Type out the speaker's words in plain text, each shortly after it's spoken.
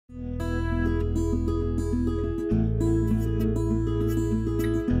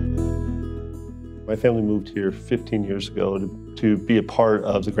My family moved here 15 years ago to be a part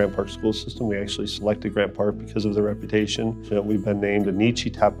of the Grant Park school system. We actually selected Grant Park because of their reputation. We've been named a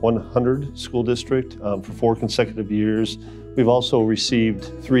NICHE Top 100 school district for 4 consecutive years. We've also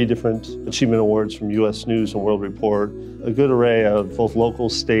received 3 different achievement awards from U.S. News and World Report, a good array of both local,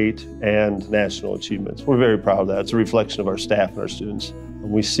 state, and national achievements. We're very proud of that. It's a reflection of our staff and our students. And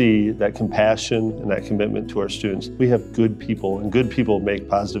we see that compassion and that commitment to our students. We have good people, and good people make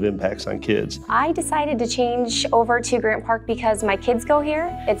positive impacts on kids. I decided to change over to Grant Park because my kids go here.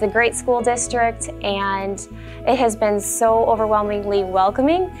 It's a great school district, and it has been so overwhelmingly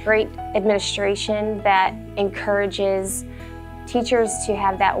welcoming. Great administration that encourages teachers to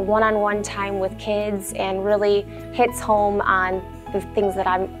have that one-on-one time with kids and really hits home on the things that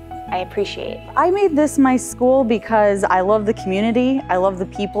I appreciate. I made this my school because I love the community, I love the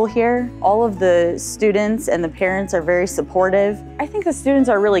people here. All of the students and the parents are very supportive. I think the students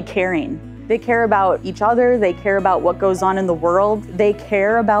are really caring. They care about each other, they care about what goes on in the world, they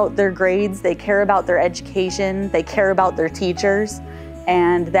care about their grades, they care about their education, they care about their teachers,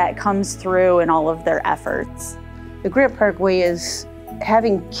 and that comes through in all of their efforts. The Grant Park Way is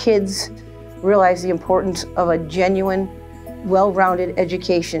having kids realize the importance of a genuine, well-rounded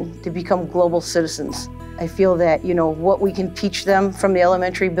education to become global citizens. I feel that, what we can teach them from the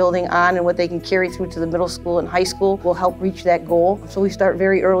elementary building on and what they can carry through to the middle school and high school will help reach that goal. So we start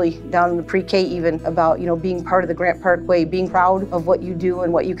very early, down in the pre-K even, about, being part of the Grant Park Way, being proud of what you do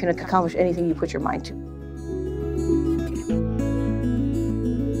and what you can accomplish anything you put your mind to.